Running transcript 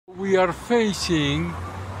We are facing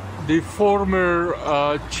the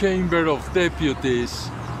former Chamber of Deputies.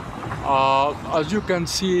 As you can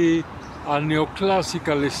see, a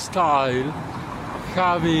neoclassical style,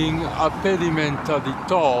 having a pediment at the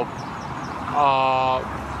top,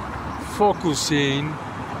 focusing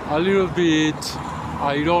a little bit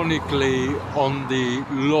ironically on the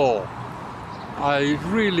law. I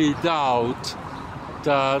really doubt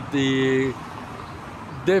that the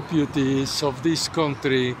deputies of this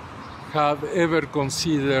country have ever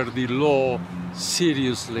considered the law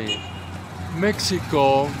seriously.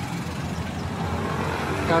 Mexico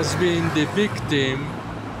has been the victim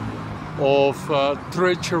of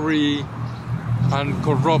treachery and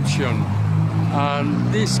corruption,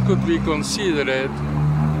 and this could be considered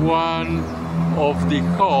one of the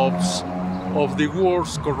hubs of the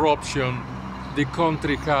worst corruption the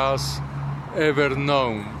country has ever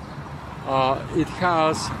known. It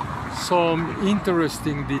has some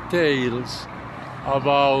interesting details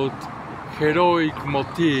about heroic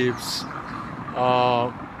motives,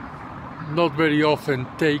 not very often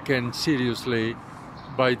taken seriously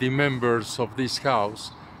by the members of this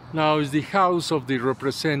House. Now is the House of the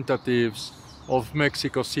Representatives of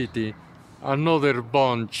Mexico City, another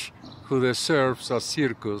bunch who deserves a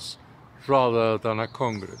circus rather than a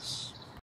Congress.